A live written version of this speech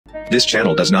This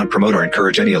channel does not promote or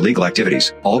encourage any illegal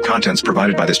activities. All contents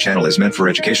provided by this channel is meant for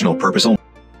educational purpose only.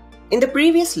 In the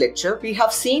previous lecture, we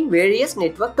have seen various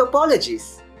network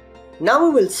topologies. Now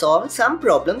we will solve some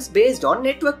problems based on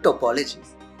network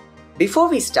topologies. Before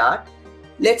we start,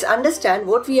 let's understand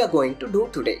what we are going to do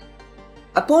today.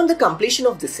 Upon the completion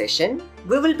of this session,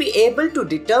 we will be able to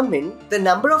determine the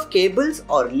number of cables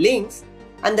or links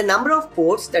and the number of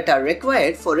ports that are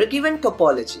required for a given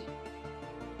topology.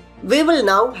 We will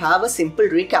now have a simple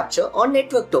recapture on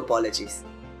network topologies.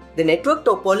 The network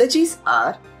topologies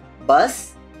are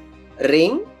bus,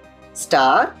 ring,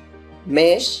 star,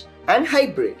 mesh and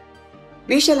hybrid.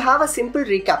 We shall have a simple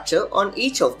recapture on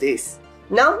each of these.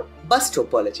 Now, bus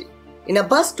topology. In a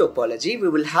bus topology, we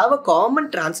will have a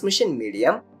common transmission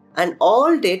medium and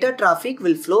all data traffic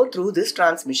will flow through this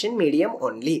transmission medium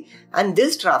only, and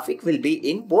this traffic will be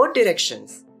in both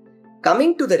directions.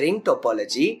 Coming to the ring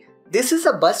topology, this is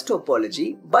a bus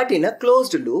topology but in a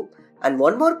closed loop, and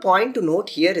one more point to note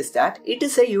here is that it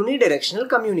is a unidirectional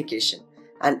communication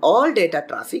and all data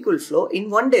traffic will flow in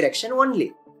one direction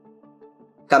only.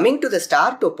 Coming to the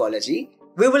star topology,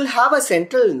 we will have a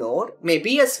central node,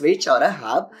 maybe a switch or a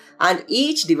hub, and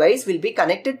each device will be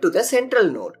connected to the central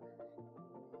node.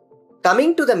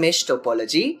 Coming to the mesh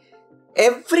topology,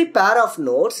 every pair of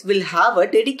nodes will have a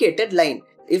dedicated line.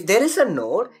 If there is a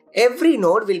node, every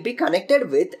node will be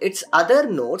connected with its other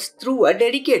nodes through a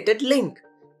dedicated link.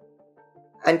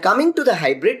 And coming to the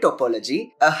hybrid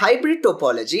topology, a hybrid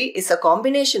topology is a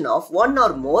combination of one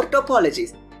or more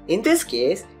topologies. In this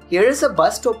case, here is a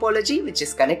bus topology which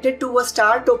is connected to a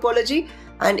star topology,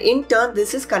 and in turn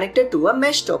this is connected to a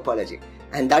mesh topology,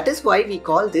 and that is why we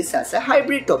call this as a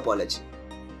hybrid topology.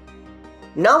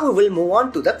 Now we will move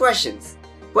on to the questions.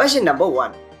 Question number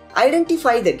 1.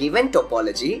 Identify the given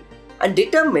topology and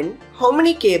determine how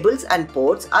many cables and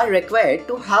ports are required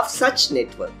to have such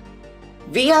network.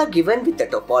 We are given with the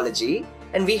topology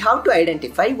and we have to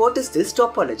identify what is this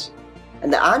topology.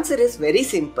 And the answer is very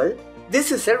simple.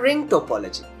 This is a ring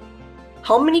topology.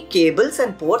 How many cables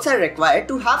and ports are required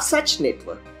to have such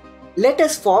network? Let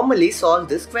us formally solve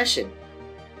this question.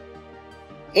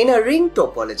 In a ring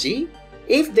topology,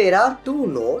 if there are two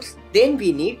nodes, then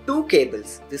we need two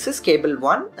cables. This is cable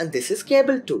 1 and this is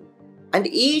cable 2. And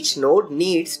each node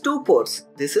needs two ports.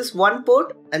 This is one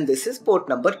port and this is port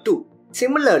number 2.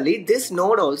 Similarly, this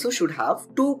node also should have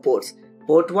two ports,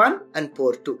 port 1 and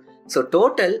port 2. So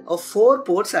total of 4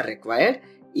 ports are required.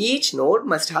 Each node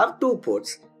must have 2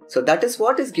 ports. So that is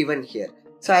what is given here.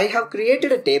 So I have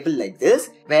created a table like this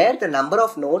where the number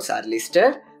of nodes are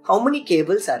listed, how many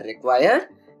cables are required,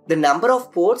 the number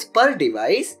of ports per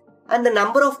device and the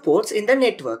number of ports in the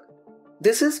network.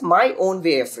 This is my own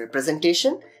way of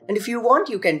representation, and if you want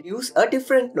you can use a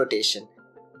different notation.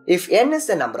 If n is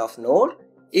the number of nodes,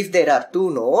 if there are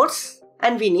 2 nodes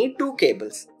and we need 2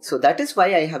 cables. So that is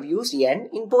why I have used n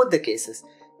in both the cases.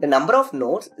 The number of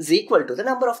nodes is equal to the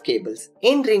number of cables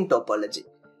in ring topology.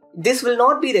 This will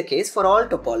not be the case for all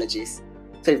topologies.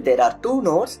 So if there are 2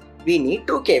 nodes, we need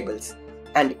 2 cables.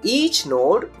 And each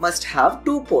node must have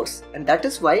 2 ports, and that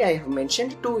is why I have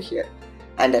mentioned 2 here.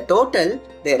 And a total,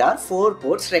 there are 4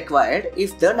 ports required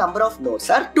if the number of nodes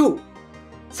are 2.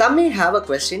 Some may have a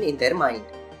question in their mind.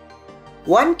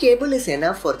 One cable is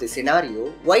enough for this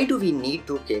scenario, why do we need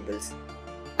 2 cables?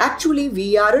 Actually,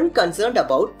 we aren't concerned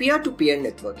about peer-to-peer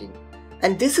networking.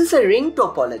 And this is a ring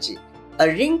topology. A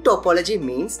ring topology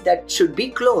means that should be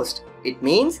closed. It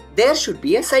means there should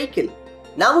be a cycle.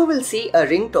 Now we will see a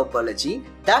ring topology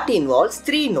that involves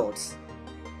 3 nodes.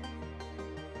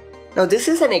 Now this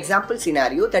is an example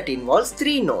scenario that involves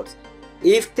 3 nodes.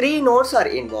 If 3 nodes are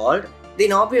involved,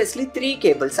 then obviously 3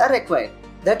 cables are required.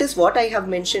 That is what I have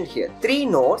mentioned here. 3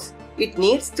 nodes, it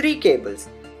needs 3 cables.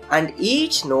 And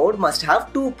each node must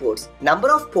have 2 ports.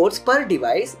 Number of ports per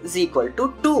device is equal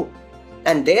to 2.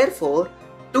 And therefore,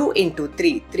 2 into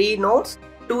 3, 3 nodes,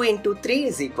 2 into 3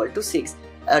 is equal to 6.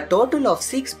 A total of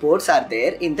 6 ports are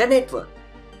there in the network.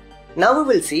 Now we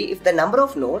will see if the number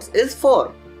of nodes is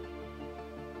 4.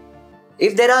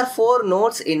 If there are 4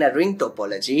 nodes in a ring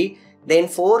topology, then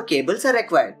 4 cables are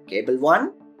required. Cable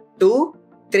 1, 2,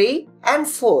 3 and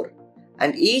 4.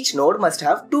 And each node must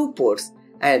have 2 ports.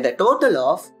 And the total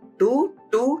of 2,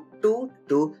 2, 2,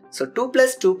 2. So 2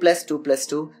 plus 2 plus 2 plus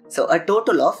 2. So a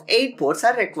total of 8 ports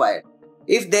are required.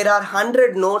 If there are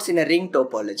 100 nodes in a ring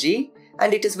topology,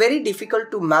 and it is very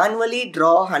difficult to manually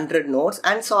draw 100 nodes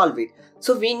and solve it.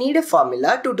 So we need a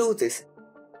formula to do this.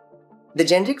 The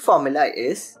generic formula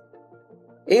is,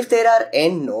 if there are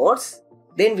n nodes,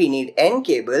 then we need n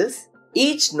cables.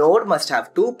 Each node must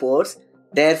have 2 ports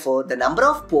Therefore, the number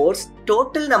of ports,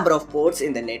 total number of ports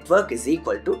in the network is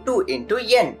equal to 2 into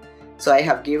n. So I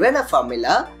have given a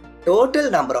formula,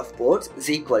 total number of ports is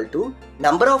equal to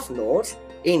number of nodes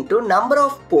into number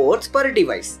of ports per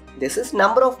device. This is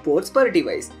number of ports per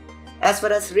device. As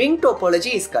far as ring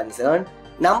topology is concerned,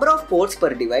 number of ports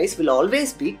per device will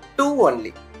always be 2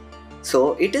 only.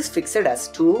 So it is fixed as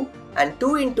 2, and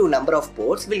 2 into number of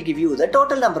ports will give you the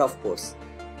total number of ports.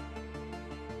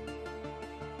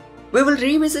 We will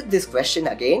revisit this question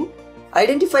again.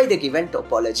 Identify the given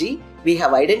topology. We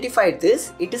have identified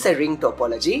this, it is a ring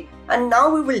topology, and now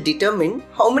we will determine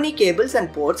how many cables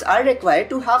and ports are required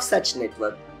to have such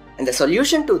network. And the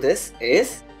solution to this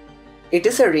is, it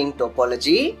is a ring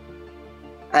topology,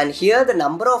 and here the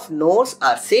number of nodes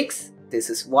are 6. This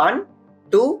is 1,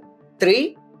 2,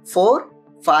 3, 4,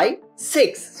 5,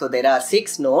 6. So there are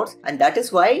 6 nodes, and that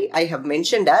is why I have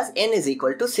mentioned as n is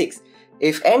equal to 6.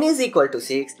 If n is equal to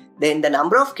 6, then the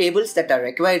number of cables that are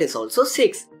required is also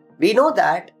 6. We know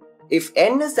that if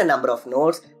n is the number of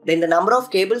nodes, then the number of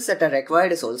cables that are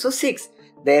required is also 6.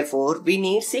 Therefore, we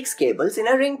need 6 cables in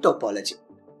a ring topology.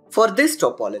 For this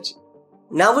topology,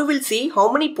 now we will see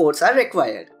how many ports are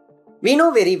required. We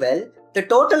know very well the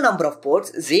total number of ports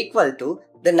is equal to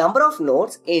the number of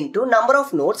nodes into number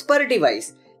of nodes per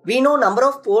device. We know number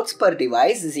of ports per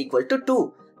device is equal to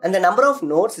 2 and the number of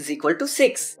nodes is equal to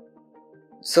 6.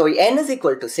 So n is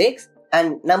equal to 6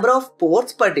 and number of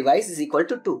ports per device is equal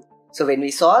to 2. So when we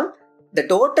solve, the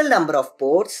total number of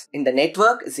ports in the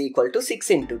network is equal to 6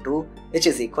 into 2, which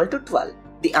is equal to 12.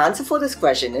 The answer for this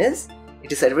question is,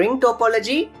 it is a ring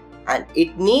topology and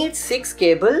it needs 6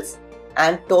 cables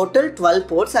and total 12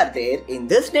 ports are there in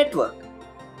this network.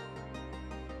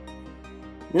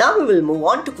 Now we will move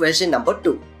on to question number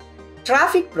 2.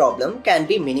 Traffic problem can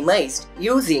be minimized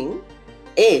using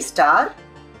A star,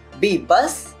 B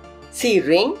bus, C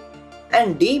ring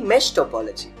and D mesh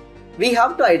topology. We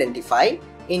have to identify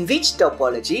in which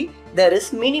topology there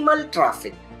is minimal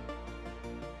traffic.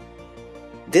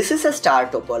 This is a star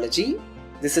topology,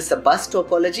 this is a bus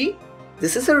topology,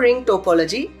 this is a ring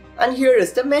topology, and here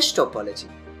is the mesh topology.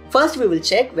 First we will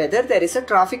check whether there is a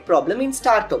traffic problem in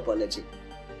star topology.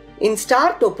 In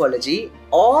star topology,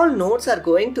 all nodes are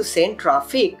going to send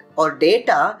traffic or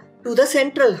data to the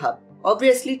central hub.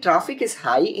 Obviously, traffic is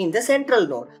high in the central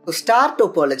node, so star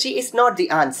topology is not the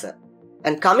answer.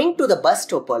 And coming to the bus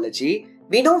topology,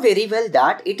 we know very well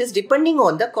that it is depending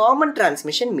on the common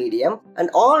transmission medium and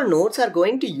all nodes are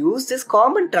going to use this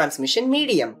common transmission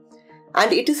medium.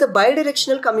 And it is a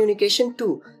bidirectional communication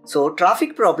too, so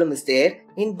traffic problem is there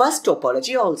in bus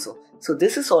topology also. So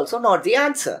this is also not the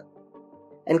answer.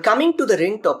 And coming to the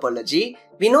ring topology,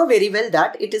 we know very well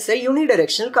that it is a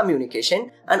unidirectional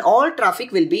communication and all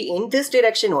traffic will be in this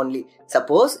direction only.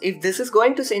 Suppose if this is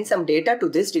going to send some data to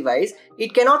this device,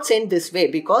 it cannot send this way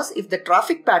because if the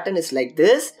traffic pattern is like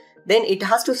this, then it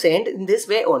has to send in this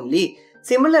way only.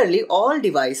 Similarly, all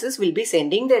devices will be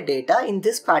sending their data in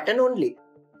this pattern only.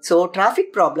 So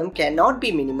traffic problem cannot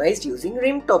be minimized using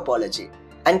ring topology.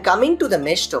 And coming to the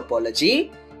mesh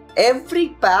topology, every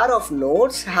pair of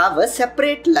nodes have a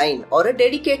separate line or a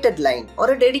dedicated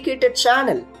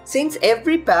channel. Since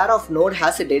every pair of node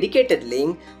has a dedicated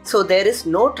link, so there is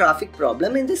no traffic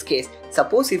problem in this case.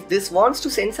 Suppose if this wants to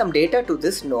send some data to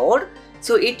this node,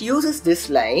 so it uses this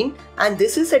line and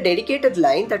this is a dedicated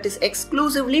line that is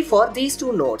exclusively for these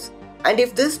two nodes. And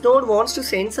if this node wants to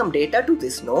send some data to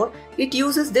this node, it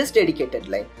uses this dedicated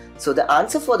line. So the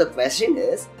answer for the question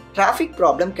is, traffic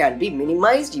problem can be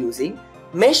minimized using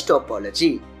mesh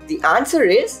topology. The answer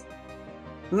is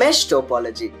mesh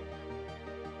topology.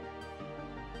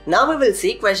 Now we will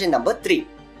see question number 3.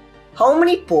 How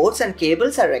many ports and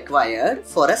cables are required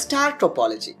for a star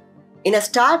topology? In a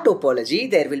star topology,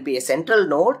 there will be a central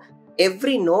node.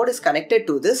 Every node is connected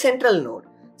to the central node.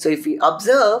 So if we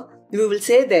observe, we will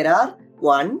say there are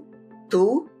 1,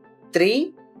 2,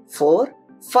 3, 4,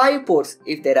 5 ports.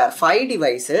 If there are 5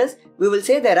 devices, we will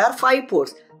say there are 5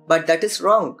 ports. But that is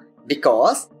wrong,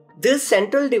 because this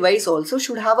central device also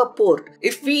should have a port.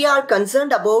 If we are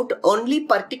concerned about only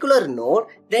particular node,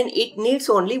 then it needs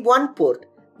only 1 port.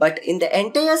 But in the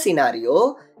entire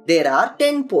scenario, there are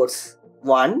 10 ports.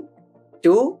 1,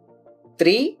 2,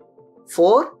 3,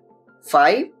 4,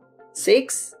 5,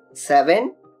 6,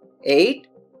 7, 8,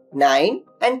 9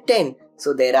 and 10.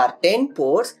 So there are 10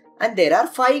 ports and there are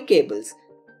 5 cables.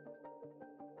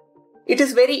 It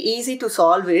is very easy to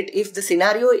solve it if the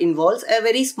scenario involves a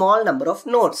very small number of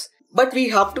nodes. But we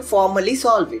have to formally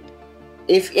solve it.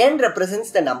 If n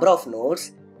represents the number of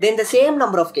nodes, then the same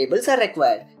number of cables are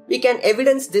required. We can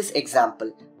evidence this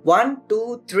example. 1,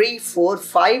 2, 3, 4,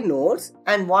 5 nodes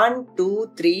and 1,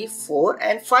 2, 3, 4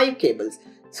 and 5 cables.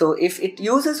 So if it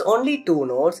uses only 2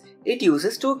 nodes, it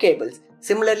uses 2 cables.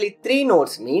 Similarly, 3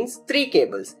 nodes means 3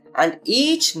 cables. And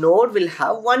each node will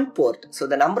have 1 port. So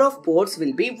the number of ports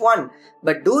will be 1.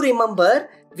 But do remember,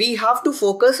 we have to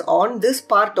focus on this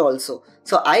part also.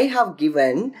 So I have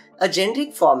given a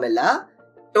generic formula.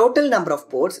 Total number of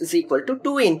ports is equal to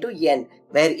 2 into n,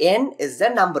 where n is the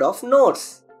number of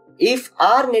nodes. If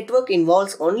our network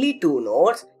involves only 2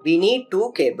 nodes, we need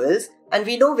 2 cables, and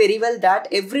we know very well that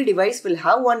every device will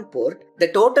have 1 port. The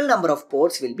total number of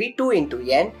ports will be 2 into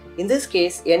n. In this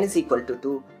case, n is equal to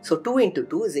 2. So 2 into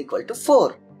 2 is equal to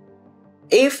 4.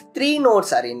 If 3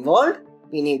 nodes are involved,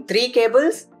 we need 3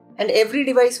 cables, and every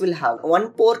device will have 1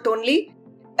 port only.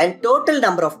 And total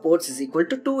number of ports is equal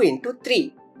to 2 into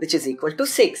 3, which is equal to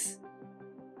 6.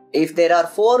 If there are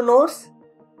 4 nodes,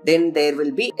 then there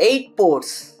will be 8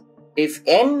 ports. If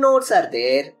n nodes are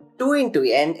there, 2 into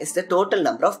n is the total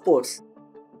number of ports.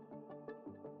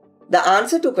 The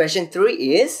answer to question 3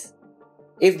 is,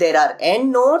 if there are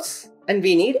n nodes and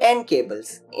we need n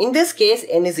cables. In this case,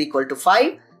 n is equal to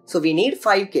 5, so we need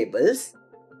 5 cables.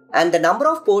 And the number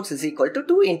of ports is equal to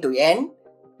 2 into n,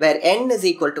 where n is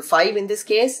equal to 5 in this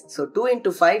case, so 2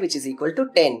 into 5, which is equal to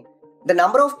 10. The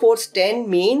number of ports 10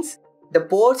 means the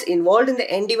ports involved in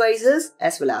the end devices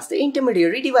as well as the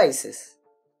intermediary devices.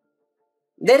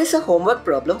 There is a homework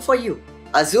problem for you.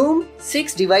 Assume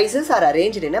 6 devices are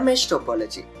arranged in a mesh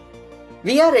topology.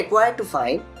 We are required to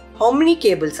find how many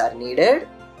cables are needed,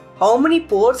 how many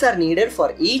ports are needed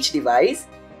for each device,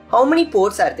 how many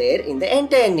ports are there in the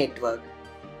entire network.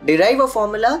 Derive a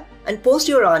formula and post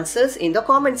your answers in the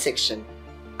comment section.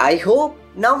 I hope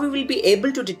now we will be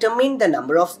able to determine the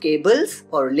number of cables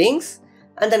or links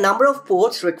and the number of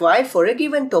ports required for a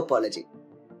given topology.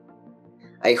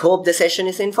 I hope the session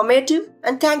is informative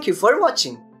and thank you for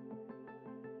watching.